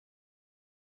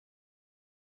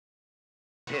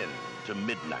10 to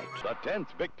midnight. The 10th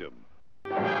victim.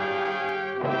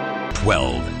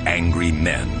 12 Angry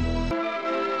Men.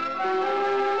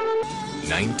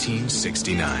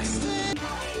 1969.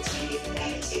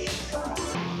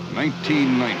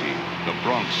 1990, the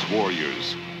Bronx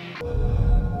Warriors.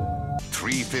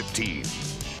 3:15.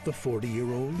 The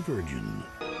 40-year-old virgin.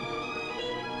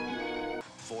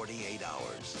 48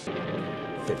 hours.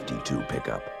 52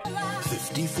 pickup.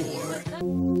 54.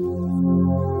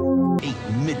 8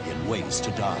 million ways to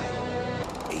die.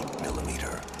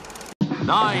 8mm.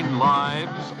 9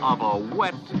 lives of a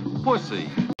wet pussy.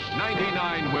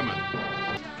 99 women.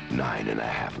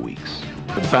 9.5 weeks.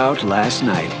 About last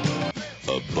night.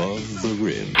 Above the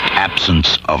rim.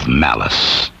 Absence of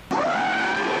malice.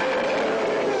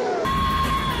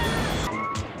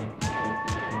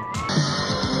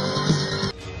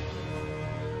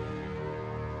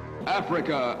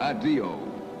 Africa Adio.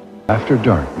 After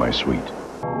dark, my sweet.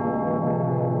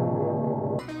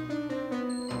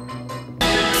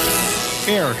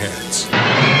 Airheads.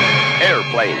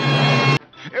 Airplane.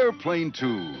 Airplane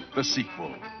 2, the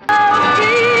sequel.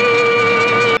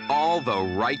 All the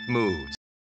right moves.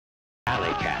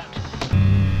 Alley cat.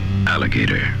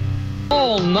 Alligator.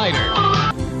 All-nighter.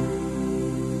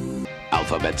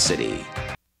 Alphabet City.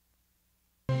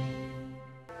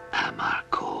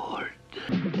 Amarcord.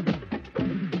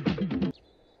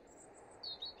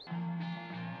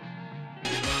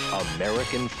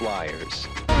 American Flyers.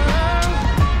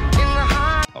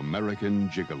 American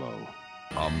Gigolo.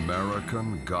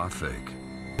 American Gothic.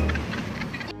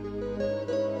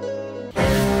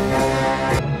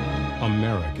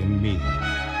 American Me.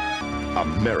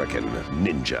 American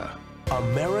Ninja.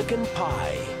 American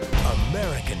Pie.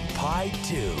 American Pie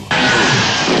 2.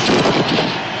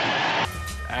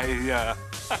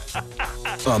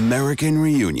 American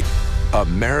Reunion.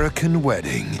 American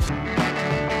Wedding.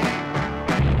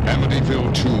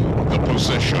 Amityville 2, the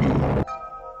Possession.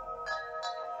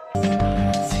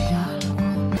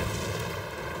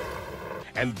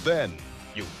 And then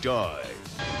you die.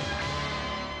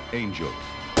 Angel.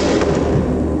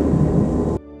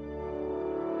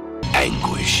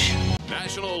 Anguish.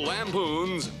 National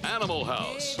Lampoon's Animal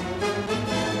House.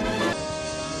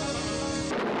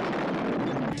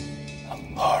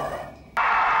 Horror.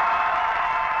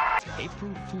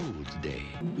 April Fool's Day.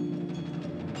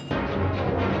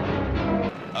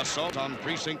 Assault on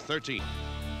Precinct 13.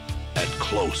 At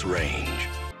close range.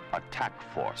 Attack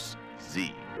Force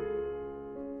Z.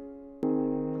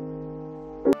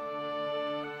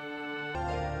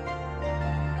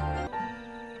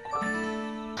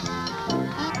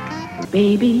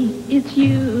 Baby, it's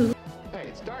you. Hey,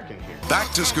 it's dark in here.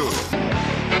 Back to school.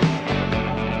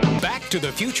 Back to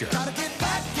the Future.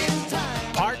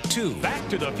 Part 2. Back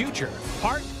to the Future.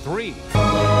 Part 3.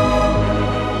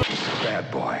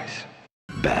 Bad boys.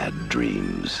 Bad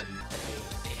dreams.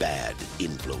 Bad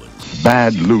influence.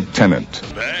 Bad lieutenant.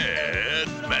 Bad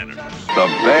manners. The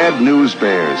Bad News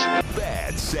Bears.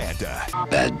 Bad Santa.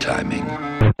 Bad timing.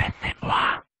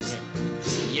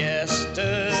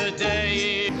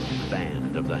 Yesterday.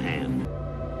 Band of the Hand.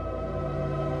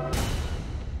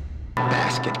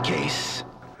 Basket Case.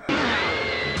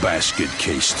 Basket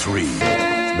Case 3.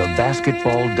 The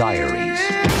Basketball Diaries.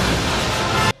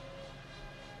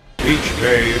 Beach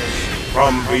babes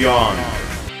from beyond.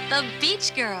 The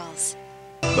Beach Girls.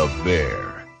 The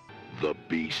Bear. The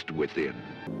Beast Within.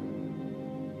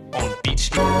 On Beach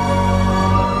Street.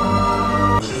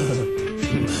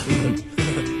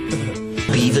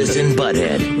 Beavis and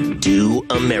Butthead do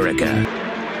America.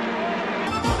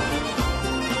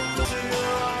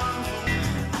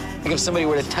 Like if somebody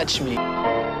were to touch me.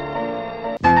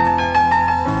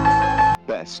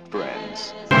 Best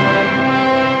Friends.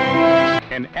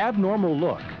 An abnormal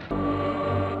look.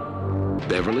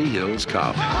 Beverly Hills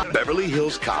Cop. Beverly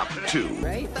Hills Cop 2.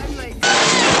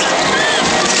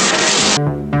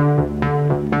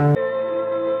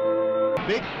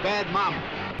 Big Bad Mama.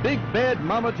 Big Bad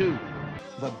Mama 2.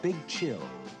 The Big Chill.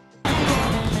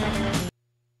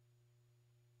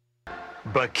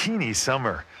 Bikini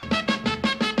Summer.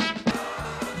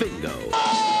 Bingo.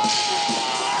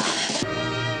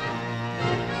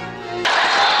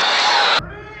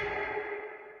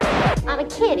 I'm a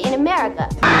kid in America.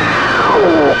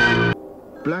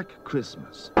 Black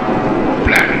Christmas.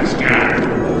 Black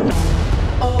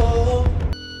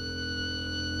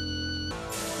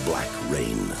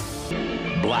Rain.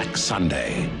 Black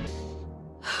Sunday.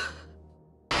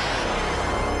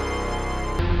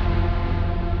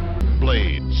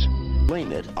 Blades.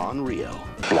 Blame It on Rio.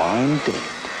 Blind Date.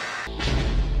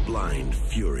 Blind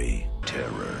Fury.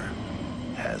 Terror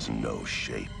has no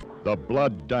shape. The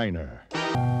Blood Diner.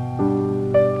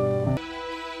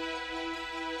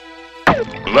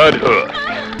 Blood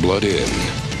Hook. Blood in,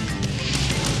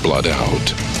 blood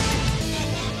out.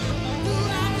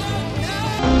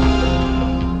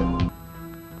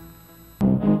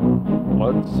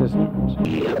 Blood Sisters.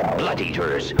 Blood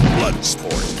Eaters. Blood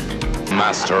sport.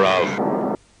 Master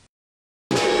of.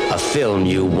 A film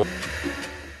you won't.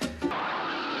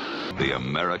 The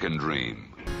American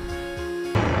Dream.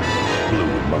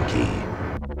 Blue Monkey.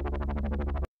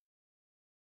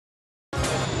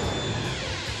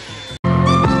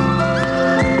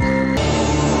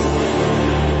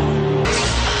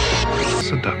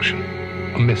 Seduction.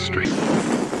 A mystery.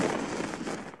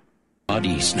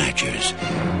 Body Snatchers.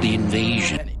 The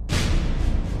Invasion.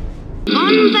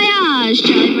 Bon voyage,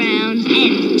 Charlie Brown,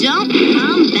 and don't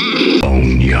come back.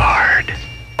 Boneyard.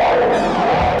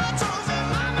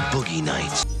 Boogie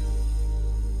Nights.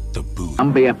 The Boo.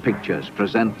 Columbia Pictures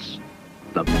presents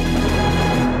the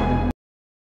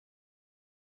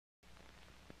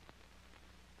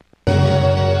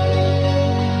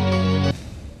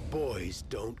Boys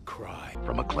don't cry.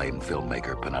 From acclaimed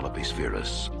filmmaker Penelope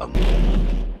Spheris.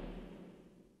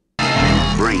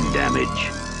 Brain damage.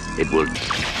 It will.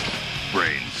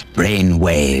 Brains. Brain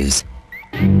waves.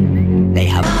 They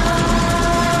have.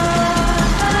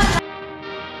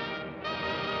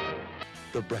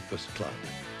 The Breakfast Club.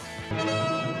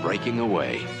 Breaking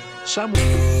away. Some.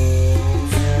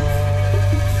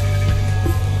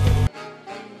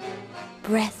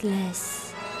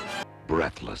 Breathless.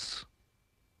 Breathless.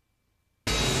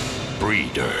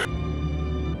 Breeder.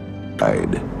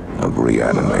 Guide of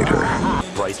Reanimator.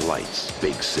 Bright lights.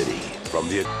 Big city. From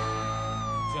the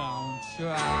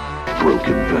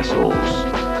Broken Vessels.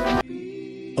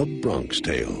 A Bronx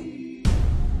Tale.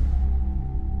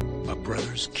 A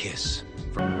Brother's Kiss.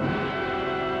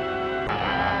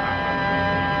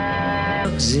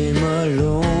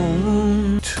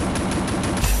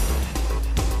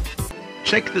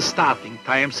 Check the starting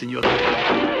time, senor. The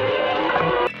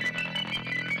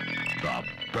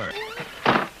Bird.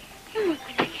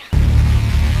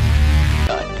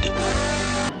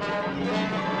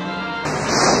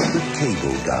 The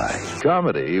Table Guy.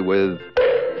 Comedy with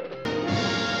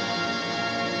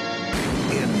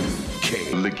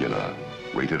Caligula.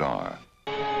 Rated R.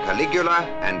 Caligula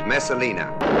and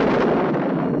Messalina.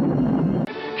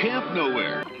 Camp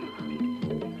Nowhere.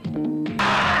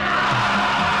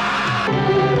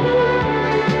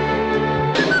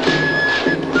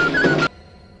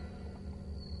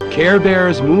 Care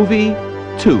Bears Movie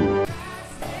 2.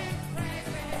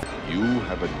 You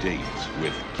have a date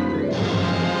with.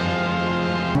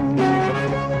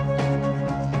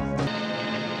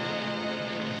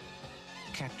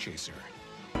 Cat Chaser.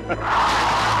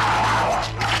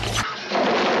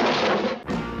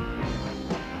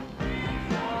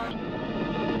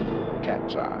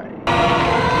 Cat's Eye.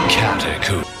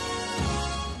 Catacoot.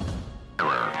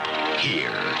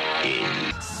 Here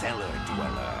in Cellar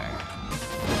Dweller.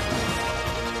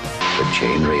 the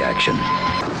chain reaction.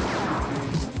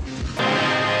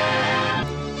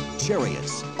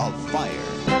 Chariots of Fire.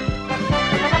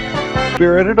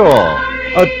 Spirit at all.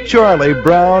 A Charlie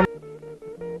Brown.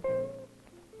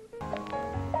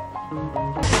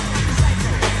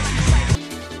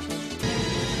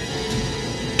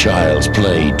 Child's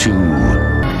Play 2.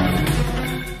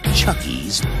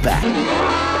 Chucky's back.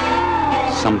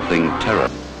 Something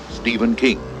terrible. Stephen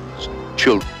King's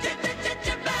Children.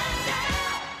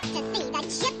 To see the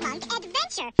chipmunk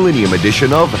adventure. Millennium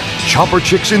edition of Chopper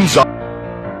Chicks in Zo.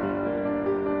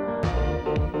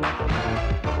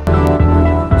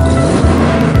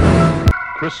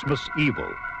 Christmas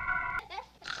Evil.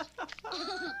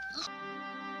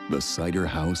 The Cider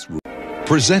House.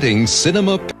 Presenting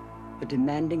Cinema. A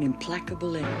demanding,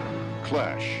 implacable end.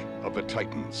 Clash of the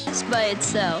Titans. It's by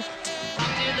itself.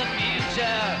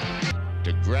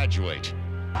 To graduate.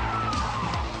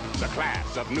 The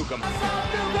Class of Nukem.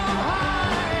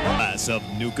 Class of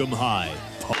Nukem High.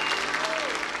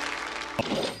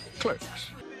 Clerks.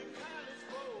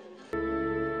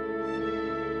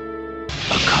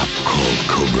 A cop called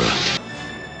Cobra.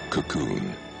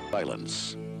 Cocoon.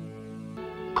 Silence.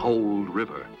 Cold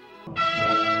River.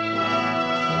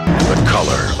 The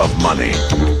Color of Money.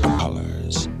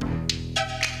 Colors.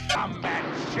 Combat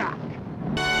Shock.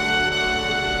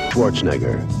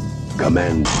 Schwarzenegger.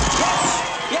 Command.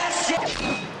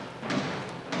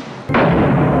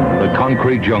 The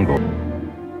Concrete Jungle.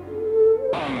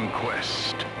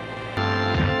 Conquest.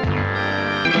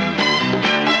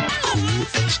 Cool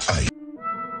as ice.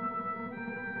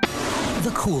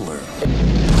 The Cooler.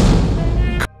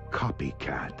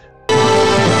 Copycat.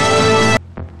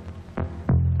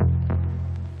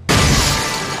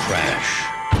 Crash.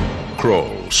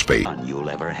 Crawl Space. Fun you'll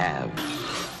ever have.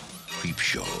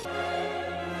 show.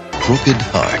 Crooked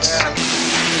hearts.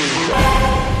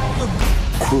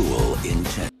 Cruel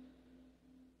intent.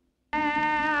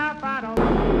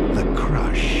 The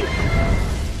crush.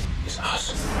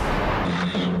 Jesus.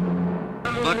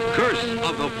 The curse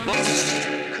of the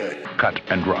Cut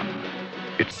and run.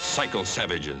 It's Psycho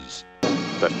Savages.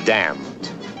 The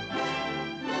Damned.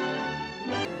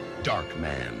 Dark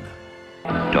Man.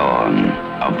 Dawn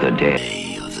of the Dead.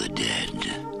 Day of the Dead.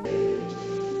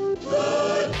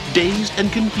 Dazed and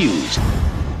confused.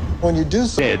 When you do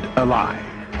so. Dead alive.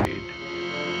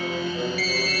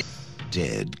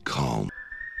 Dead calm.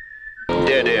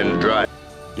 Dead End Drive.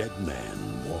 Dead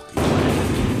man walking.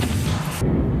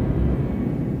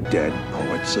 Dead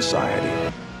Poet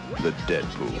Society. The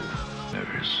Deadpool.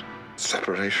 There's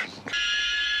Separation.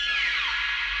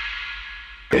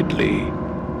 deadly.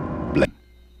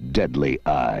 Deadly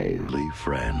eyes. Deadly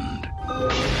friend.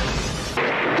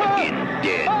 In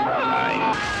Dead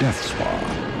Time. Death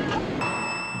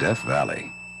Spawn. Death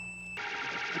Valley.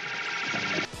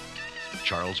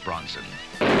 Charles Bronson.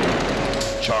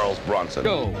 Charles Bronson.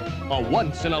 Go. A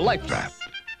once in a lifetime.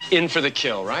 In for the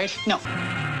kill, right? No.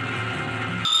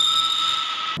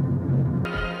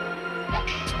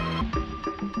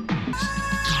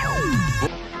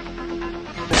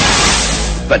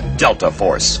 The Delta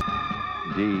Force.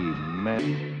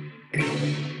 Demons.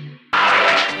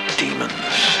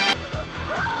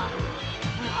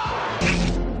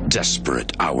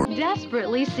 Desperate hour.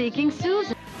 Desperately seeking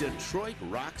Susan. Detroit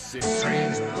Rock City.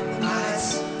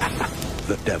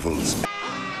 The Devil's.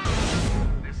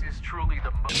 This is truly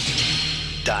the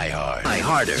most. Die Hard. Die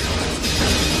Harder.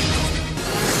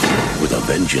 With a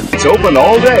vengeance. It's open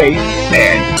all day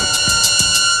and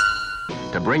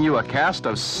To bring you a cast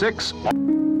of 6.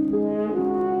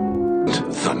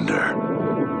 Thunder.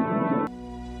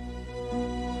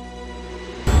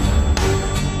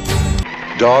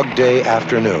 Dog Day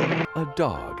Afternoon. A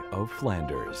Dog of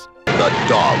Flanders. The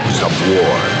Dogs of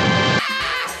War.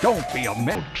 Don't be a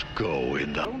man. Go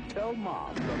in the. don't tell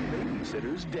Mom the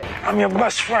babysitter's dead. I'm your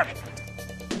best friend.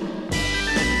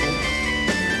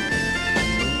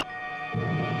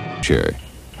 Sure.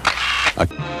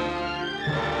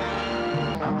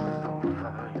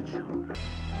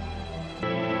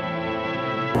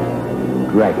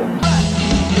 Dragon.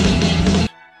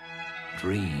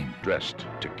 Dream. Dressed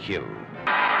to kill.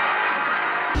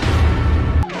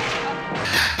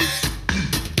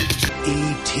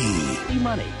 E.T.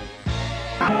 Money.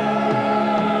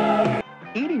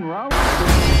 Eating raw.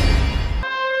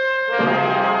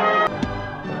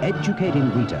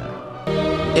 Educating Rita.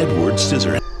 Edward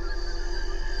Scissorhands.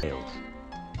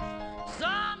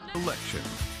 Election.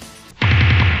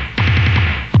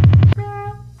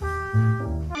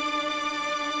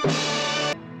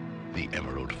 The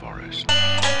Emerald Forest.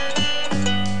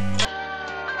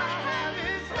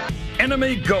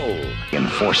 Enemy goal.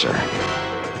 Enforcer.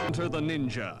 Enter the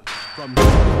ninja. From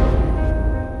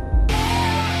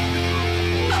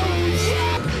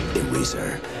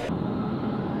Eraser.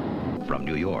 From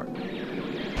New York.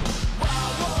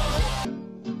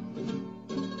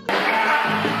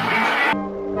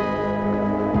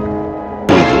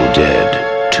 Evil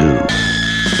Dead 2.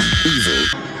 Evil.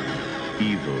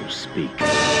 Evil speak.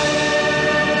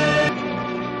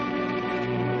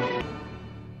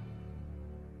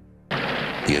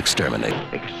 The Exterminator.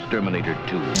 Exterminator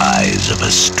 2. Eyes of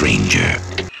a Stranger.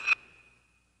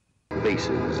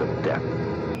 Faces of Death.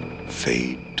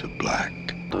 Fade to black.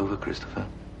 Over, Christopher.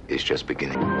 It's just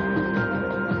beginning.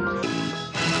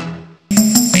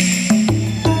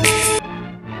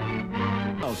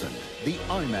 the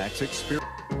IMAX experience.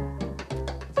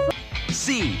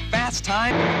 C. Fast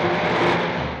time.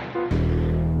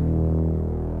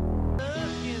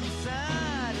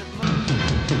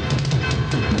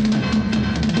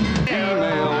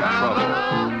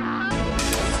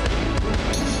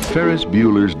 Ferris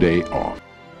Bueller's Day Off.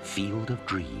 Field of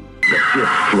Dreams. The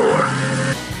 5th floor.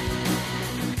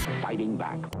 Fighting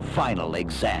back. Final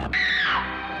exam.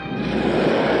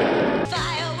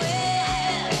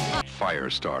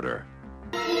 Firestarter.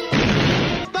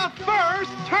 The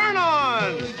first turn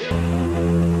on!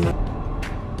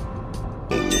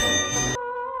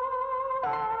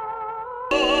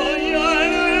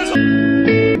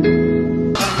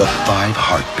 The 5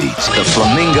 Heartbeats. The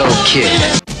Flamingo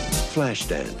Kid.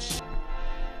 Flashdance.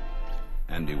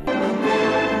 Andy.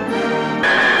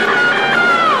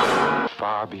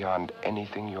 Far beyond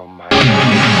anything your mind.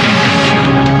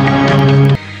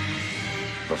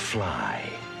 The Fly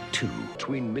 2.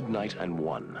 Between midnight and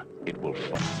 1, it will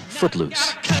fall.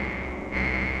 Footloose.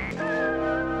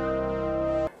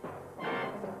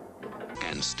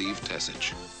 And Steve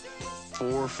Tessich.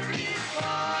 4.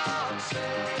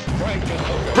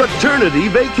 Fraternity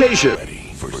Vacation.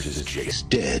 Ready versus Jace.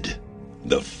 Dead.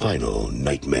 The final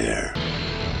nightmare.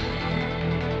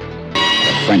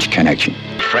 The French Connection.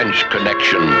 French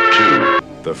Connection 2.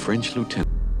 The French Lieutenant.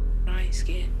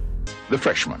 The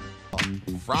Freshman.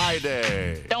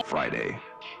 Friday. Friday,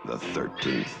 the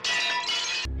 13th.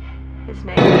 His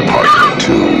name. Part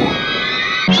 2.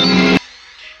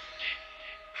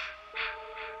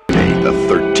 Day the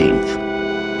 13th.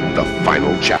 The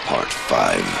final chapter. Part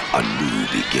 5. A new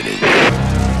beginning.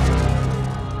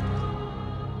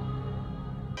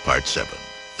 Part 7.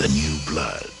 The New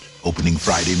Blood. Opening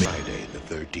Friday, the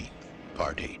 13th.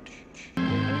 Part 8.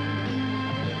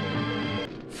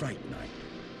 Fright Night.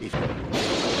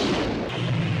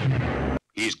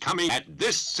 He's coming at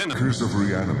this cinema. Curse of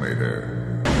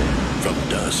Reanimator. From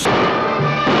dusk.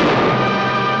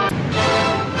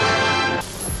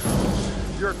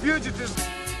 You're fugitives.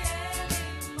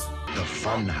 The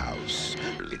Funhouse.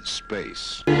 In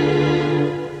space.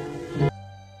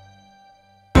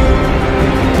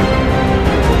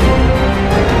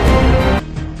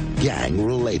 Gang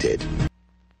related.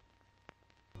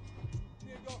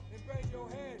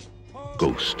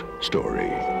 Ghost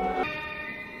Story.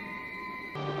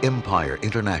 Empire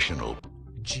International.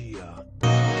 Gia.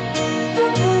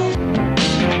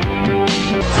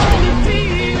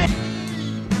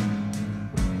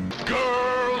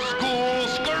 Girl School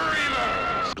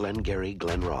Screamers! Glengarry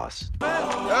Glen Ross.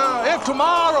 If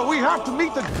tomorrow we have to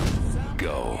meet the...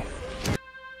 Go.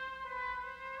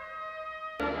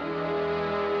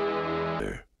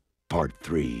 Part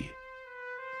 3.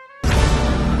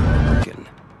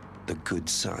 The Good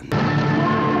Son.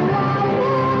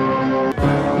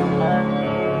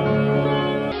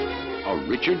 A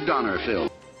Richard Donner film.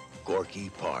 Gorky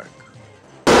Park.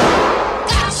 A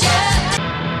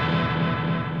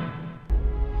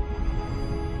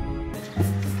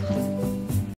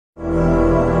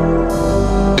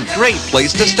great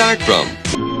place to start from.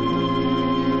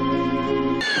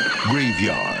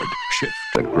 Graveyard Shift.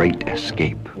 The Great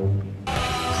Escape.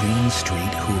 Green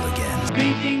Street Hooligans.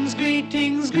 Greetings,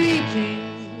 greetings,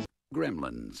 greetings.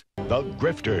 Gremlins. The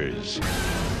Grifters.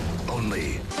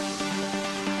 Only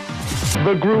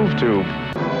The Groove Tube.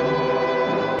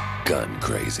 Gun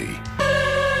Crazy.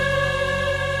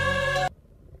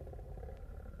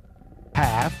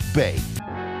 Half-Baked.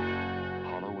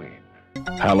 Halloween.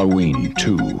 Halloween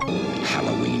 2.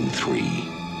 Halloween 3.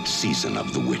 Season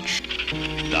of the Witch.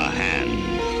 The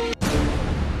Hand.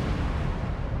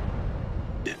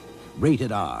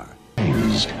 Rated R.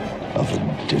 Of a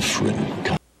different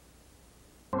kind.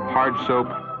 Hard soap.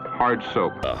 Hard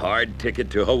soap. A hard ticket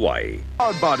to Hawaii.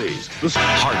 Odd Bodies. The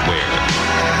Hardware.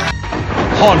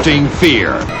 Haunting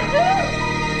Fear.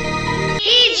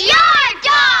 He's your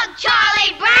dog,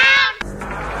 Charlie Brown!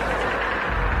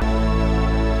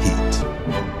 Heat.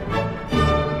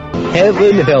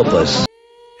 Heaven help us.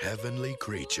 Heavenly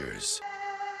Creatures.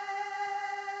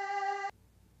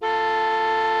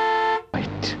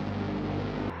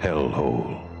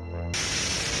 Hellhole.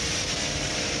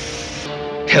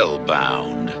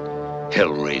 Hellbound.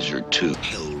 Hellraiser 2.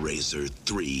 Hellraiser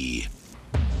 3.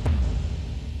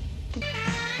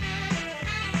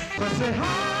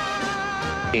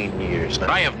 Years.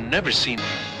 I have never seen.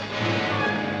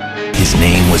 His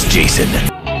name was Jason.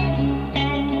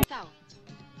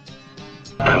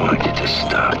 I want you to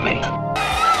stop me.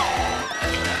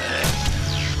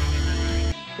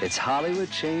 It's Hollywood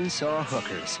Chainsaw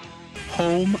Hookers.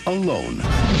 Home Alone.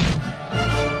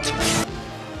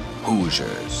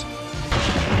 Hoosiers.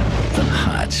 The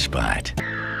Hot Spot.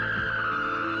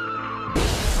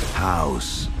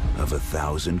 House of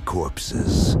 1,000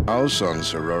 Corpses. House on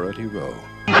Sorority Row.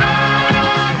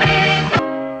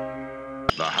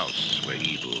 The house where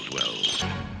evil dwells.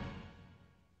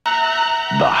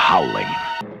 The Howling.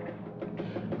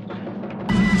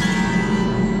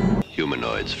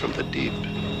 Humanoids from the deep.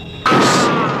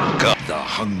 The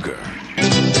Hunger.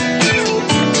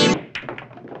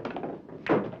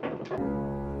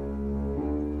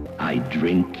 I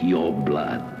drink your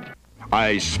blood.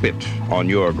 I spit on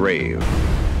your grave.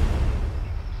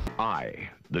 I,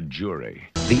 the jury.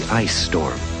 The Ice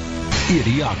Storm.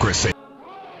 Idiocracy.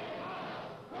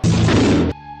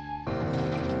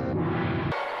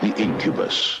 The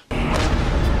Incubus.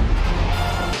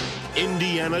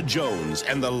 Indiana Jones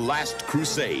and the Last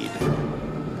Crusade.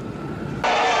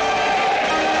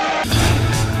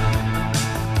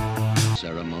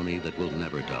 Ceremony that will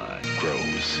never die.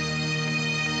 Grows.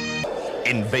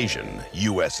 Invasion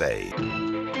USA.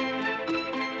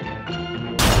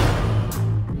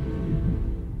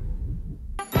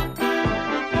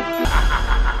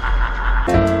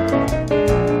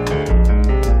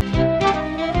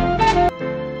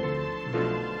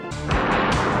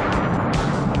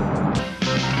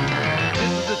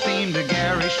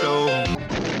 show.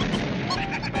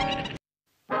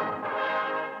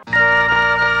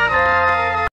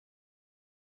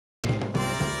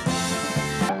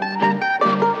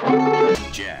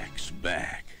 Jack's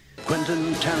back.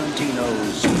 Quentin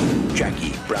Tarantino's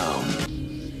Jackie Brown.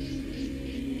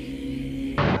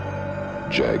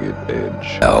 Jagged Edge.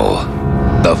 Hell,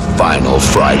 the final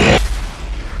Friday.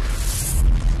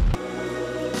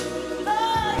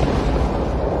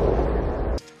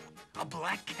 A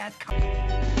black cat.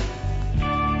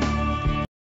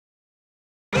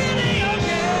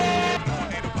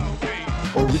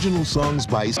 Original songs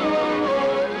by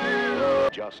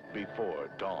Just before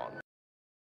dawn.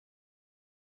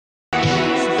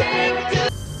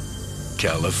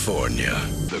 California.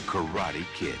 The Karate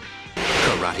Kid.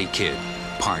 Karate Kid,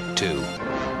 Part 2.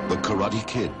 The Karate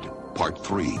Kid, Part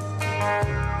 3.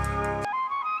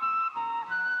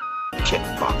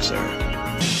 Kickboxer.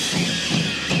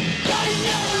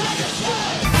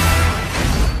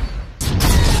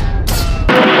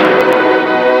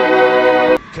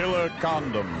 Killer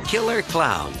condoms. Killer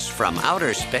clowns from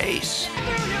outer space.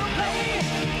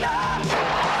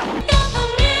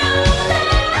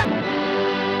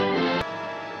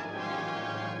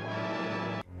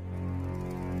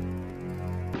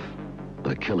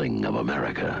 The Killing of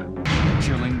America.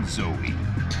 Killing Zoe.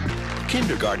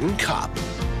 Kindergarten Cop.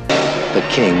 The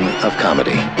king of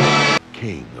comedy.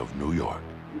 King of New York.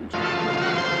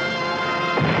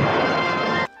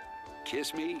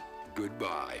 Kiss me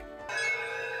goodbye.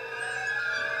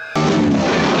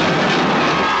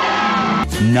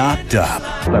 Knocked up.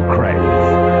 The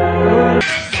Craig.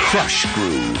 Crush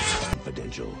Groove.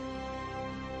 Confidential.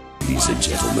 Ladies and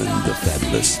gentlemen, the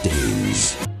fabulous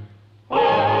Stains.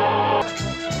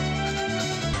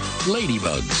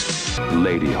 Ladybugs.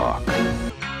 Lady Hawk.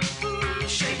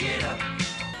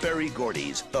 Barry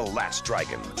Gordy's The Last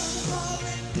Dragon.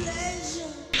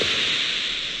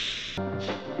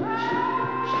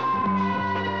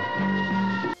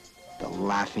 The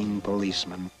Laughing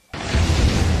Policeman.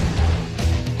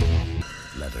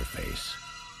 Leatherface.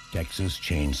 Texas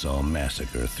Chainsaw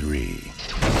Massacre 3.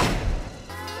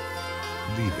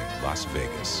 Leaving Las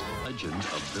Vegas. Legend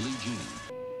of Billie Jean.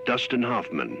 Dustin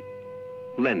Hoffman.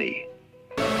 Lenny.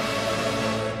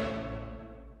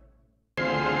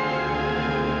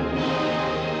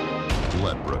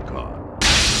 Leprechaun.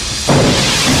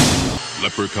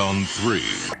 Leprechaun 3.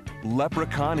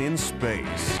 Leprechaun in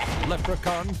Space.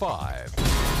 Leprechaun 5.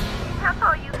 How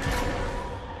are you?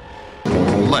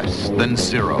 Less than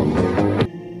zero.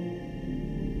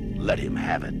 Let him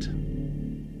have it.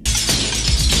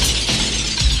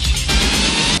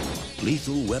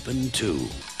 Lethal Weapon 2.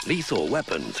 Lethal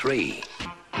Weapon 3.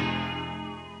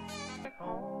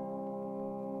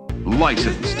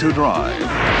 License to Drive.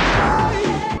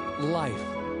 Life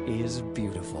is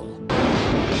beautiful.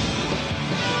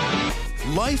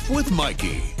 Life with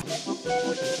Mikey.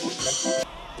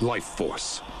 Life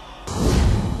Force.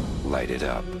 Light it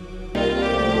up.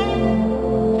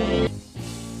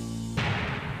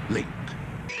 Link.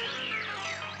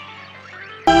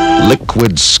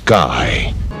 Liquid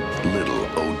Sky. Little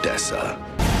Odessa.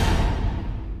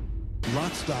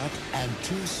 Lock, Stock, and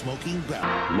Two Smoking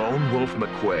Barrels. Lone Wolf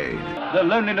McQuaid. The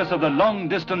loneliness of the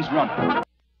long-distance runner.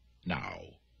 Now,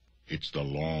 it's the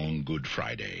long Good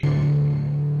Friday.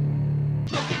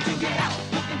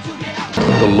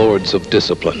 The Lords of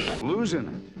Discipline.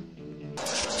 Losing.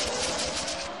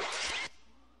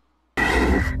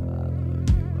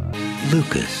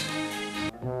 Lucas.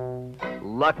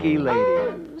 Lucky lady.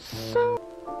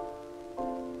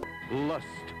 Lust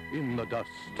in the Dust.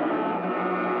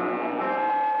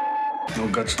 No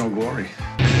guts, no glory.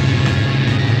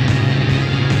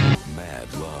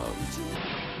 Mad Love.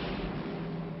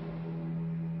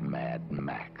 Mad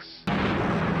Max.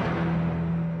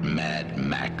 Mad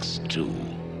Max 2.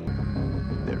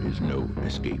 There is no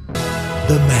escape.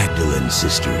 The Magdalene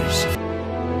Sisters.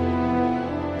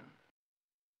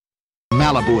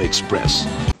 Malibu Express.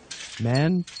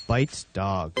 Man bites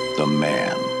dog. The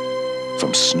Man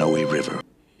from Snowy River.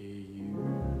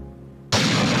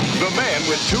 The Man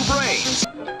with Two Brains.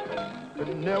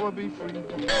 Could never be free.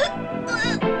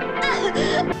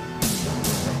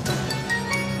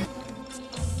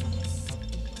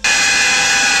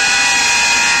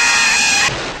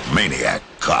 Maniac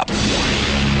Cop.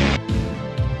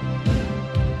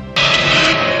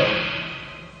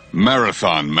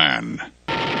 Marathon Man.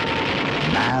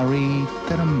 Married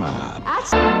to the Mob.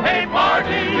 Hey,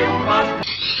 Marty, you must...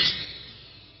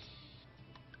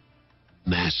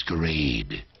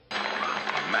 Masquerade.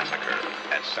 Massacre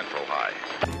at Central High.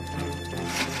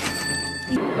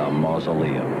 The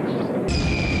Mausoleum.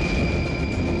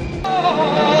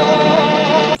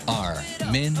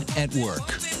 Men at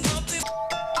Work.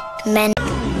 Men.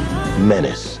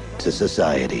 Menace to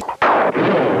society.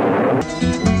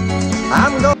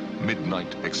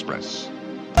 Midnight Express.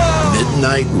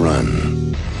 Midnight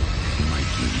Run.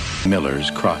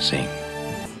 Miller's Crossing.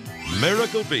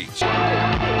 Miracle Beach.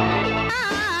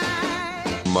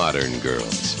 Modern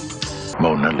Girls.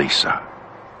 Mona Lisa.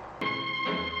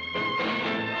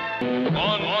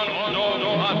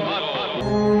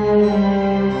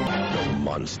 The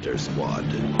Monster Squad.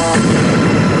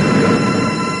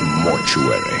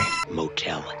 Mortuary.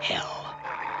 Motel Hell.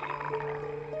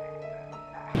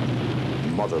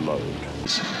 Motherlode.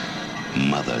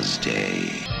 Mother's Day.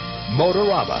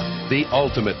 Motorama, the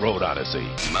ultimate road odyssey.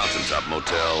 Mountaintop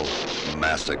Motel.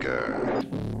 Massacre.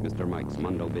 Mr. Mike's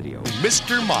Mundo Video.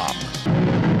 Mr. Mom.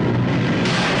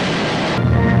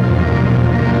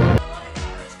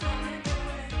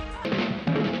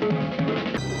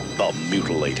 The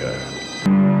Mutilator.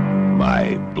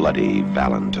 My Bloody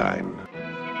Valentine.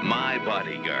 My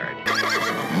Bodyguard.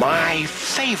 My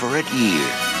favorite year.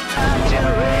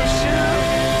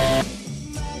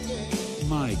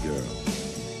 My Girl.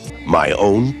 My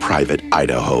Own Private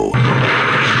Idaho.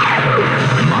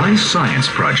 My Science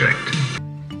Project.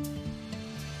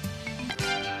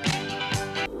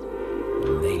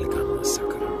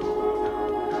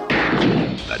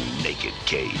 The Naked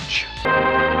Cage.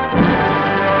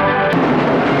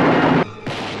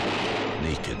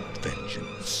 Naked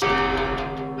Vengeance.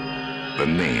 The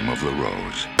Name of the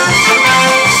Rose.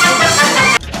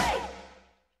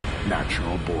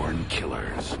 Natural Born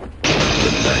Killers.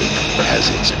 The night has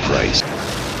its price.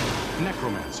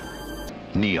 Necromancer.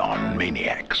 Neon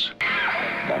Maniacs.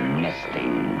 The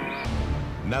Nesting.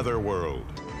 Netherworld.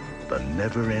 The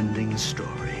Never-Ending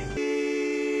Story.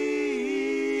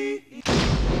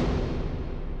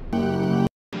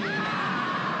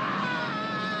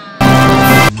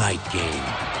 Night Game.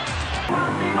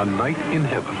 A Night in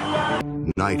Heaven.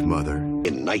 Night Mother.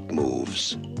 In Night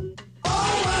Moves.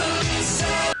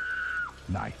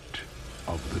 Night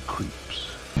of the Creeps.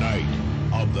 Night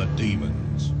of the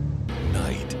Demons.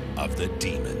 Night of the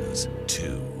Demons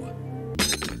 2.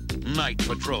 Night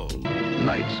Patrol.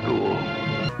 Night School.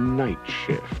 Night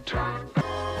Shift.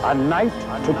 A night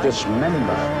to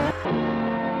dismember.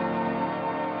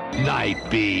 Night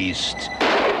Beast.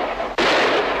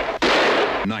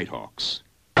 Nighthawks.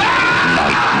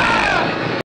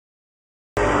 Nightmare.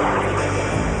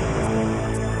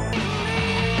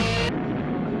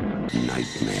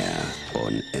 Nightmare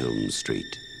on Elm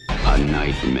Street. A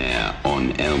Nightmare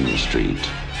on Elm Street.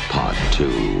 Part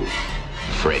 2.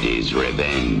 Freddy's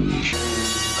Revenge.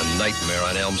 A Nightmare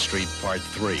on Elm Street, Part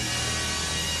 3.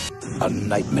 A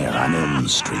Nightmare on Elm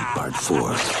Street, Part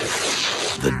 4.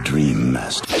 The Dream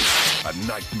Master. A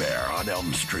Nightmare on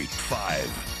Elm Street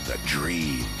 5. The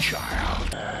Dream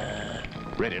Child.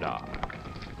 Rated R.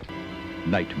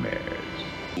 Nightmares.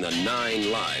 The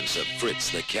 9 Lives of Fritz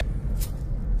the Cat.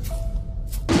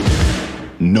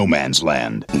 No Man's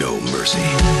Land. No Mercy.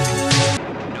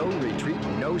 No retreat,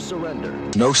 no surrender.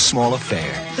 No Small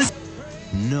Affair.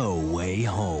 No Way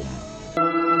Home.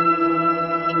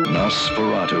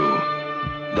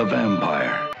 Nosferatu. The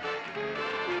Vampire.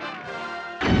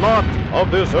 Not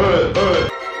of this earth.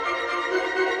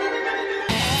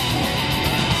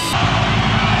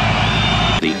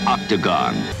 The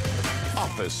Octagon.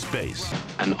 Office Space.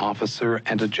 An officer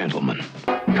and a gentleman.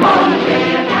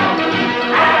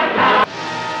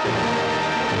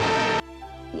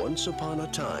 Once upon a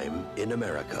time in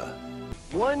America.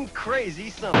 One crazy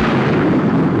summer.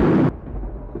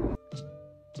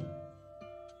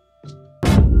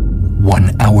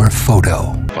 1 hour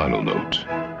photo. Final Note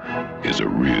is a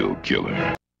real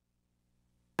killer.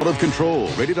 Out of Control.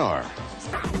 Rated R.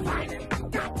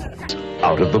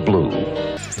 Out of the Blue.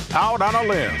 Out on a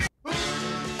Limb.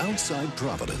 Outside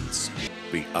Providence.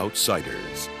 The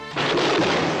Outsiders.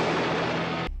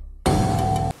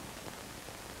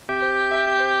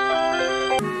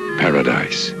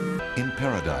 Paradise. In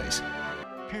Paradise.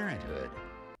 Parenthood.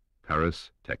 Paris,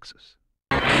 Texas.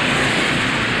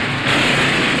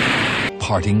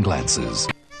 Parting Glances.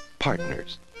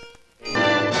 Partners.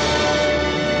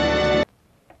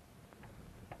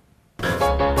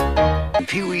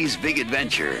 Pee-wee's Big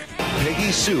Adventure.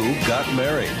 Peggy Sue got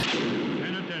married.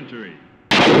 Penitentiary.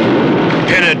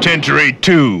 Penitentiary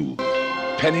 2.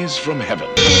 Pennies from Heaven.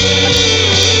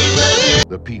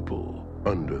 The People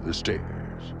Under the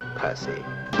Stairs. Passy.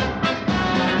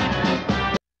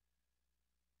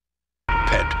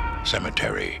 Pet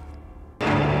Cemetery.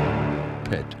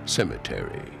 Pet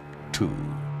Cemetery 2.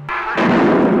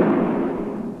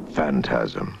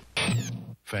 Phantasm.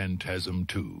 Phantasm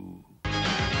 2.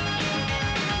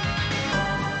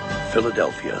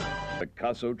 Philadelphia.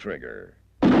 Picasso Trigger.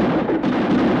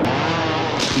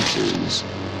 Pieces.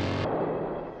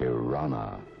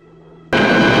 Piranha.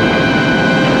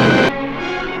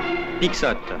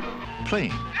 Pixat.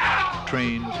 Planes,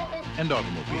 trains, and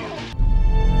automobiles.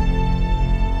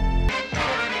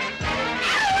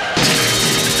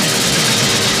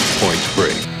 Point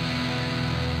Break.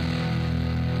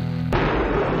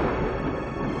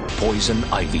 Poison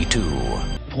Ivy 2.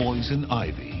 Poison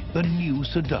Ivy, the new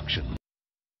seduction.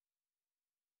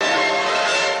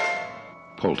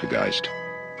 Poltergeist.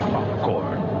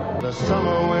 Popcorn.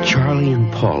 Charlie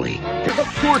and Paulie.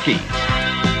 Porky.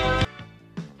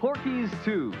 Porky's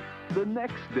 2, the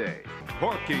next day.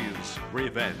 Porky's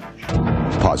Revenge.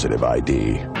 Positive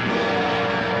ID.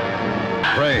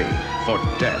 Pray for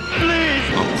death. Please.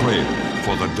 A prayer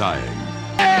for the dying.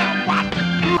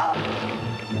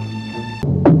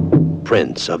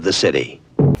 Prince of the City.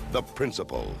 The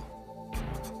Principal.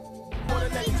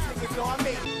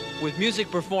 With music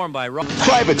performed by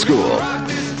Private School.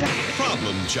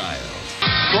 Problem Child.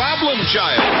 Problem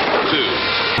Child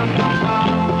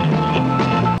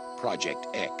 2. Project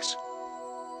X.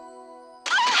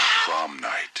 Prom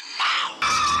Night.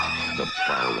 The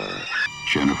Prowler.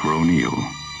 Jennifer O'Neill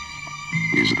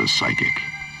is the psychic.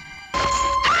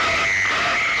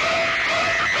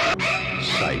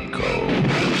 Psycho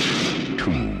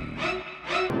 2.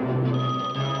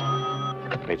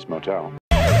 Bates Motel.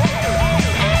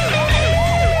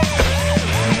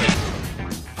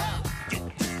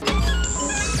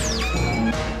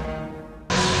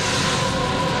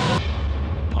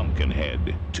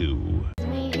 Pumpkinhead 2.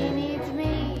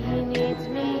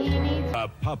 A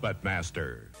Puppet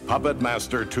Master. Puppet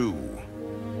Master 2.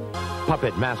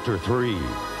 Puppet Master 3.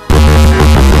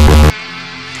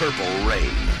 Purple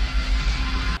Rain.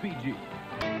 PG.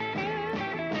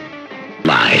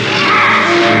 Live.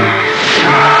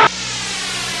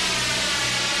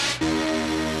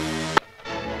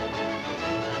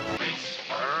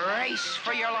 Race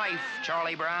for your life,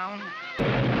 Charlie Brown.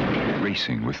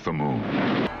 Racing with the Moon.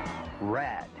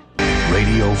 Rad.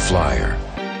 Radio Flyer.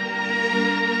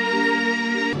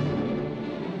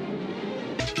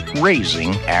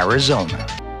 Raising Arizona.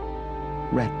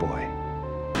 Rat Boy.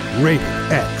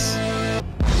 Rated X.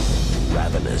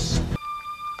 Ravenous.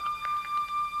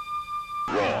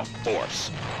 Raw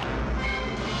Force.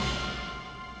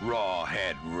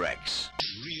 Rawhead Rex.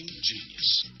 Real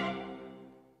genius.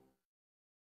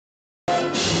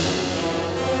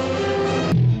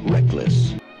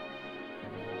 Reckless.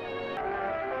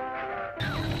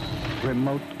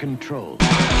 Remote control.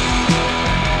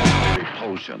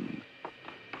 Repulsion.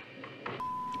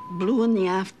 Blue in the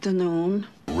afternoon.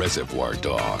 Reservoir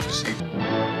Dogs.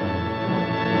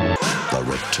 The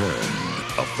Return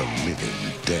of the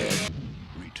Living Dead.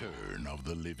 Return of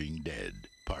the Living Dead,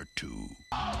 Part 2.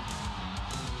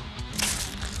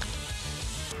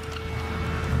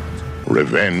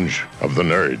 Revenge of the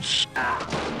Nerds.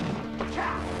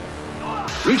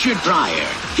 Richard Pryor,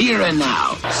 here and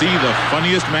now. See the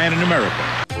funniest man in America.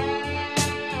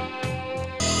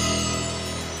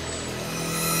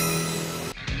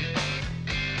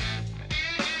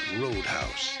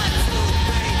 Roadhouse.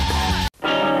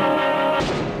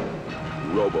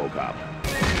 RoboCop.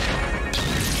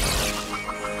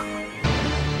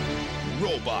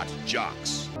 Robot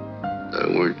Jocks. That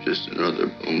weren't just another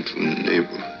bum from the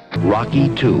neighborhood. Rocky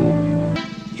 2.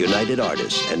 United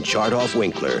Artists and Chartoff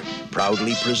Winkler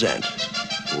proudly present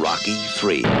Rocky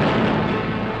 3.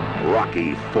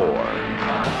 Rocky 4.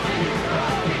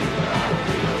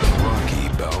 Rocky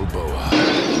Balboa.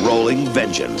 Rolling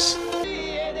Vengeance.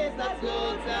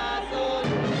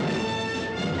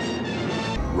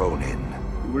 Ronin.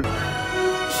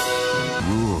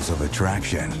 Rules of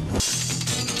Attraction.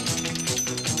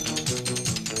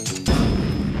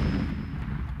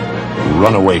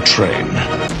 Runaway Train.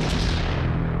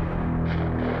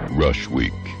 Rush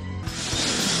Week.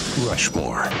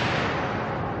 Rushmore.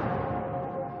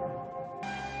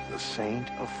 The Saint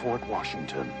of Fort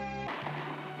Washington.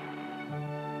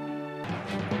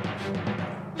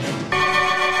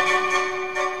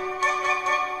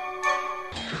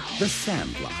 The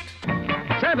Sandlot.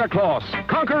 Santa Claus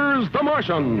conquers the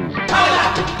Martians.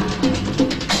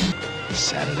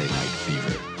 Saturday Night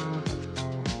Fever.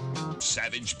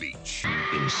 Savage Beach.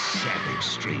 In savage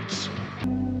streets.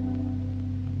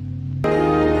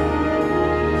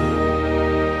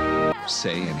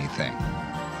 Say anything.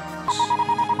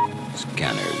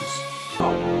 Scanners.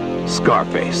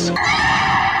 Scarface.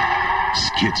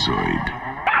 Schizoid.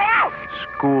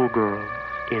 Schoolgirl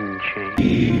in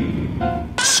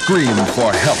chains. Scream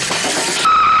for help.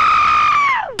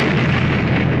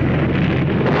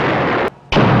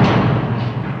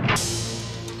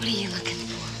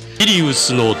 リウ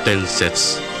スの伝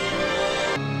説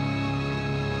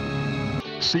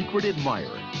Secret Admirer.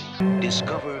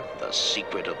 Discover the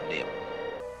secret of Nim.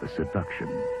 The Seduction.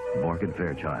 Morgan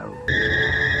Fairchild.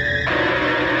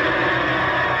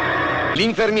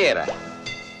 L'infermiera.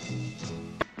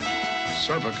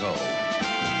 Cervical.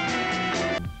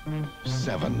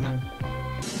 7.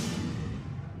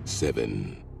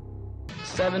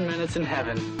 7 minutes in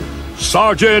heaven.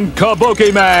 Sergeant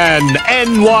Kabuki Man,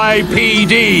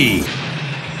 NYPD.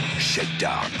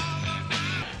 Shakedown.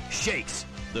 Shakes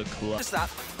the club. What's that?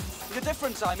 The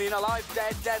difference, I mean, alive,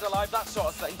 dead, dead, alive, that sort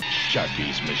of thing.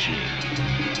 Sharky's Machine.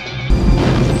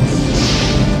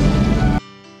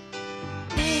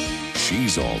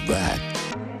 She's all that.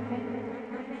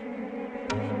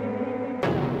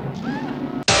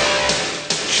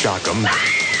 Shock 'em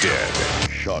dead.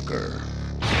 Shocker.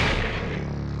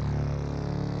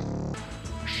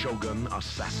 Shogun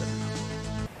Assassin.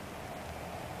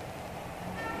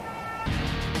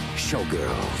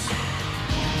 Showgirls.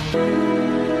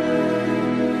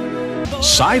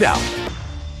 Side Out.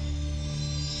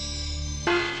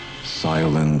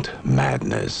 Silent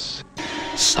Madness.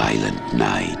 Silent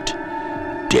Night.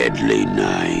 Deadly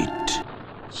Night.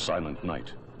 Silent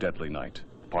Night, Deadly Night,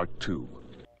 Part 2.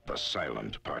 The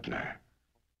Silent Partner.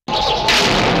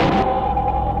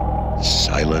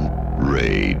 Silent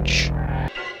Rage.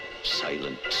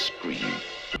 Silent Scream.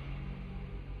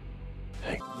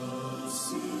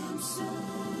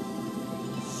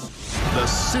 The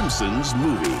Simpsons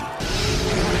Movie.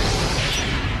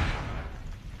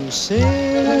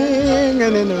 Singing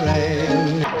in the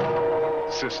rain.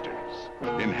 Sisters.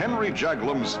 In Henry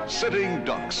Jaglam's Sitting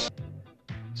Ducks.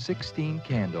 16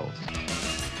 Candles.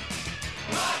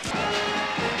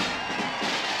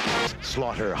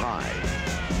 Slaughter High.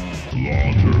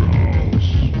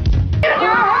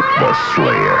 The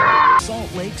Slayer.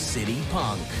 Salt Lake City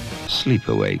Punk.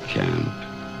 Sleepaway Camp.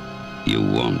 You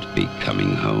won't be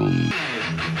coming home.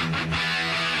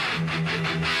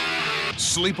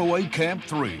 Sleepaway Camp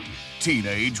 3.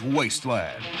 Teenage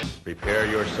Wasteland. Prepare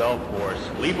yourself for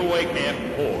Sleepaway Camp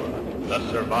 4, The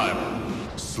Survivor.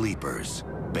 Sleepers,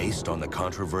 based on the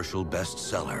controversial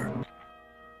bestseller.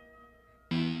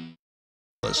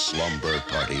 The Slumber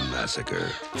Party Massacre.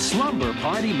 Slumber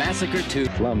Party Massacre 2.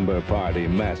 Slumber Party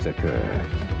Massacre,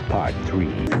 Part 3.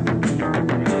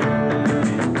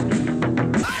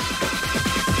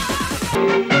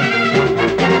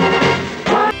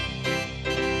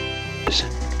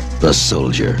 The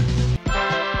Soldier.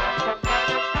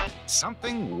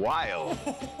 Something wild.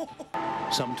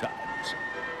 Sometimes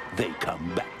they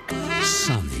come back.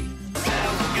 Sunny.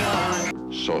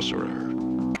 Sorcerer.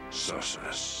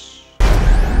 Sorceress.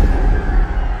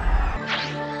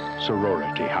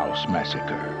 Sorority House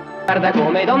Massacre.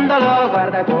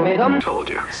 Told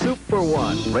you. Super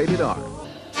 1, rated R.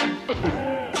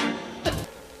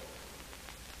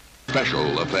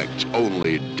 Special effects.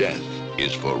 Only death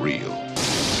is for real.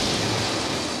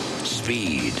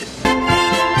 Speed.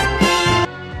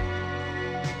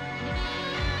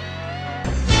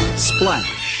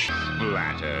 Splash.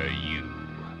 Splatter you.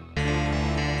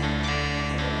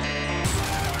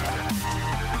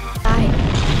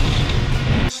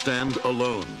 Stand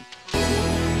Alone.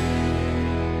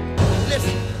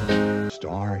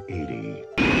 Star 80.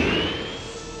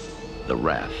 The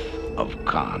Wrath of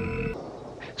Khan.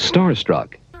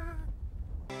 Starstruck.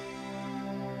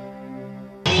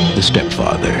 The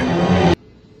Stepfather.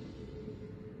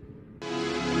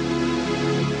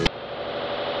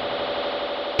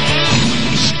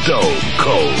 Stone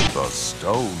Cold. The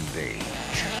Stone Age.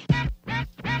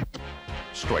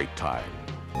 Straight Time.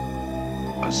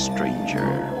 A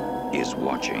stranger is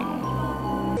watching.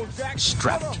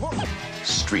 Strapped.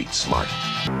 Street Smart.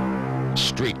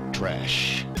 Street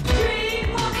Trash.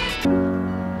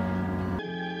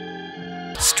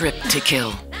 Stripped to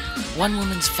kill. One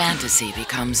woman's fantasy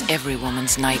becomes every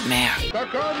woman's nightmare.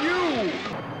 Back on you!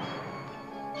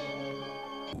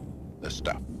 The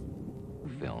Stuff.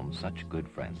 Film such good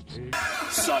friends.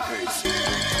 Suckers.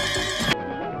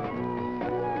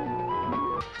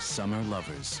 Summer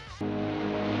Lovers.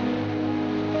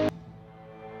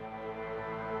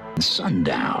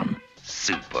 Sundown.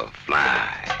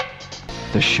 Superfly.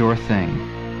 The Sure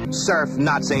Thing. Surf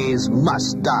Nazis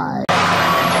must die.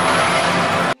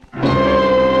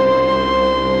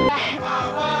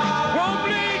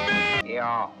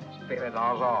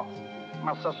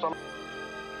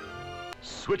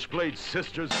 Switchblade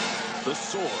Sisters. The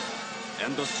Sword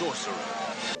and the Sorcerer.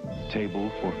 Table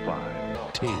for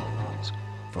 5. Tales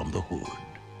from the Hood.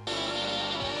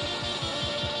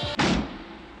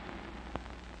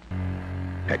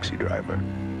 Taxi Driver.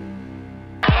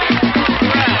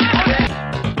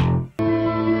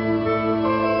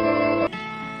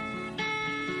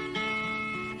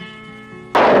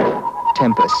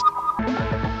 Tempest.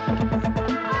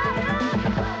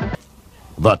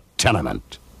 The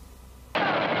Tenement.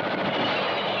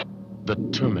 The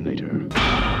Terminator.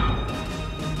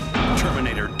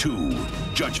 Terminator 2,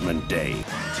 Judgment Day.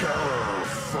 Terror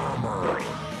Farmer.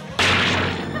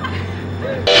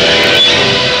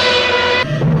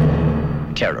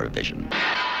 Terror Vision.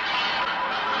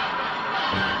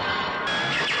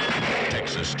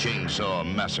 Texas Chainsaw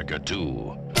Massacre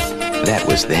 2. That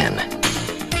was then.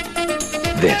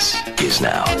 This is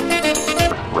now.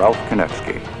 Ralph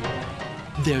Konevsky.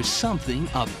 There's something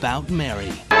about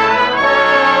Mary.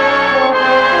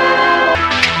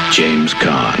 James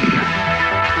Caan.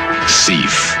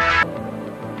 Thief.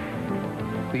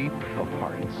 Thief of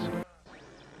Hearts.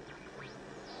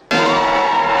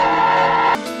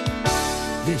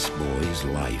 This boy's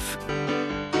life.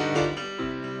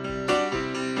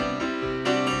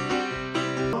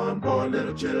 On board,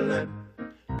 little children.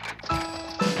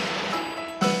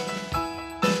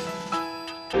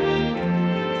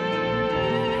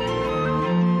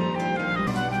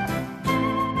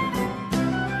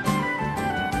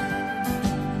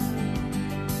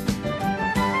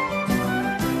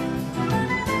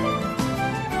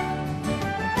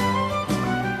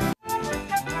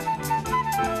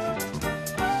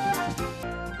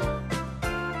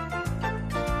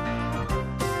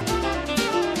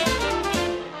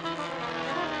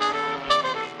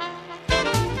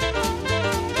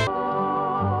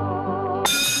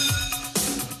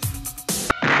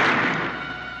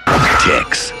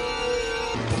 Tex.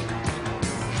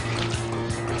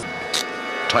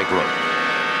 Tightrope.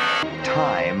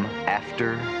 Time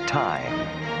after time.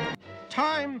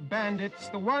 Time Bandits,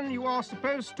 the one you are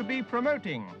supposed to be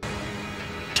promoting.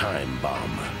 Time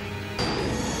Bomb.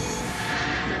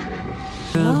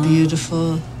 You're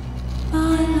beautiful.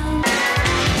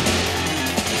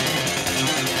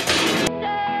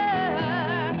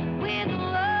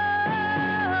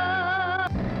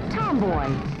 Tomboy.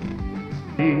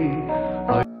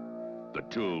 The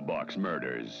Toolbox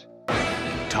Murders.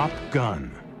 Top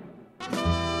Gun.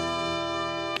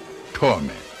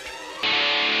 Torment.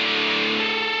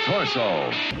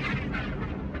 Torso.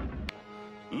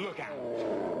 Look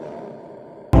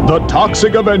out. The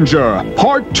Toxic Avenger,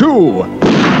 Part 2.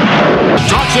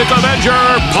 Toxic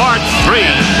Avenger Part 3.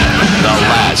 The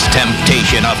Last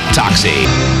Temptation of Toxie.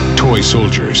 Toy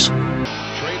Soldiers.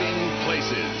 Trading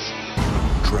Places.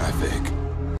 Traffic.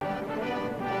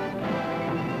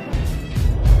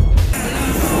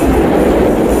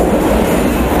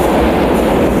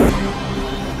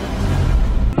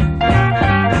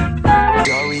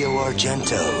 Dario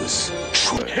Argento's.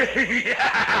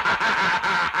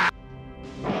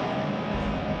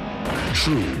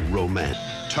 True Romance.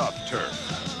 Top Turf.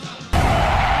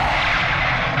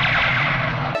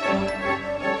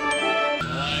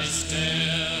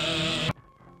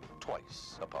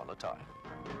 Twice upon a time.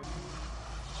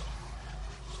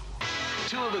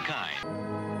 Two of a kind.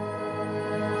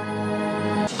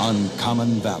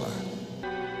 Uncommon Valor.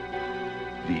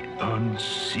 The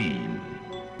Unseen.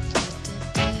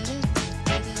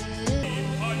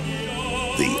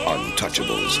 The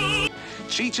Untouchables.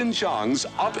 Cheech and Chong's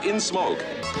Up in Smoke.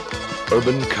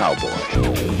 Urban Cowboy.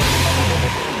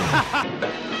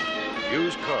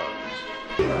 Used cars.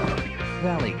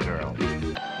 Valley Girl.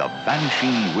 The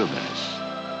Banshee Wilderness.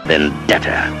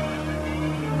 Vendetta.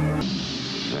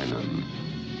 Venom.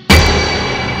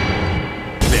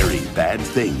 Very Bad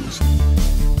Things.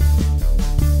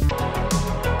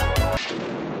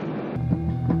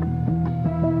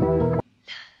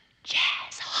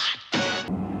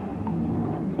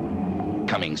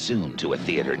 Coming soon to a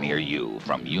theater near you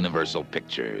from Universal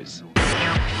Pictures.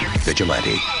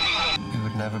 Vigilante. You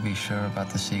would never be sure about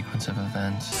the sequence of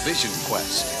events. Vision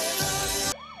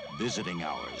Quest. Visiting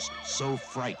hours so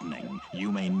frightening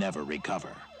you may never recover.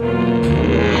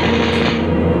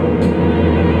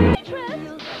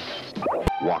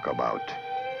 Walkabout.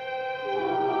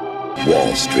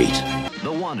 Wall Street.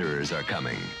 The Wanderers are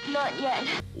coming. Not yet.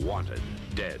 Wanted,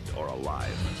 dead or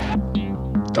alive.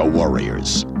 The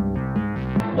Warriors.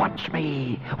 Watch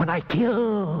me when I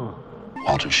kill.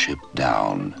 Watership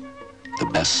Down. The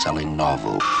best-selling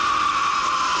novel.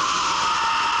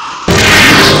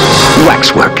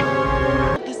 Waxwork.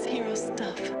 This hero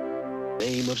stuff.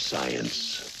 Name of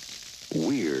science.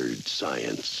 Weird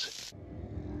science.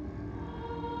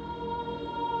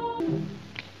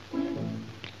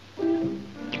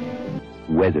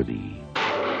 Weatherby.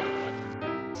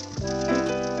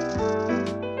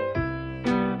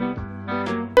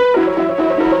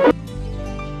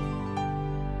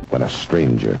 When when a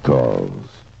stranger calls.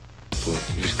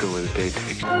 Just go where the day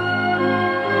takes you.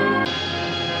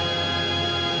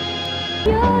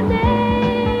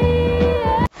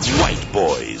 White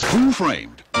Boys. Who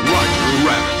Framed Roger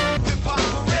Rabbit?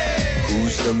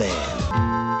 Who's the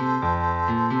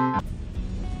man?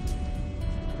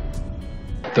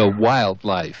 The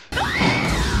wildlife.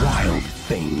 Wild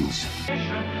things.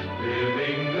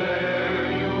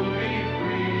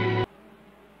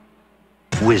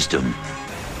 Wisdom.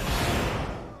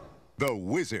 The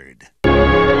Wizard.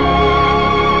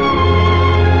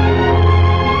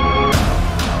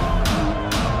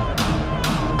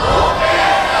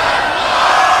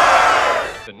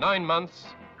 In 9 months,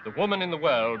 the woman in the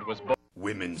world was born.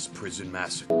 Women's prison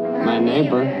massacre. My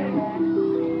neighbor.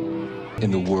 In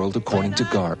the world according to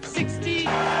Garp. 60.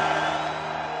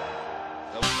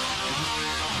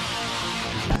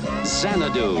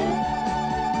 Xanadu.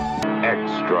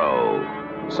 Extro.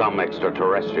 Some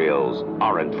extraterrestrials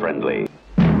aren't friendly.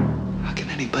 How can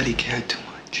anybody care too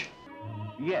much?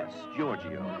 Yes,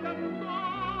 Giorgio.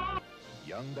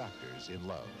 Young doctors in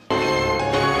love.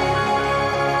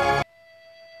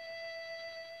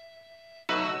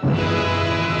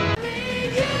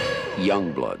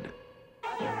 Youngblood.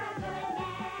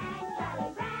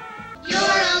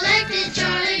 You're elected,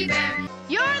 Charlie Brown.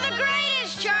 You're the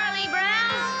greatest, Charlie Brown.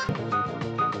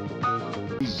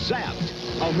 Zapped,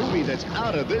 a movie that's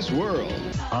out of this world.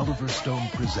 Oliver Stone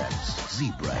presents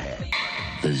Zebrahead.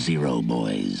 The Zero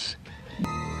Boys.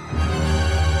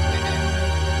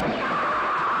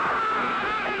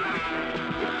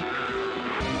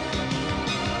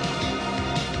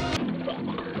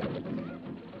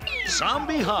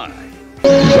 Zombie High.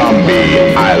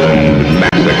 Zombie Island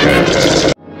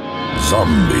Massacre.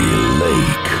 Zombie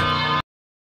Lake.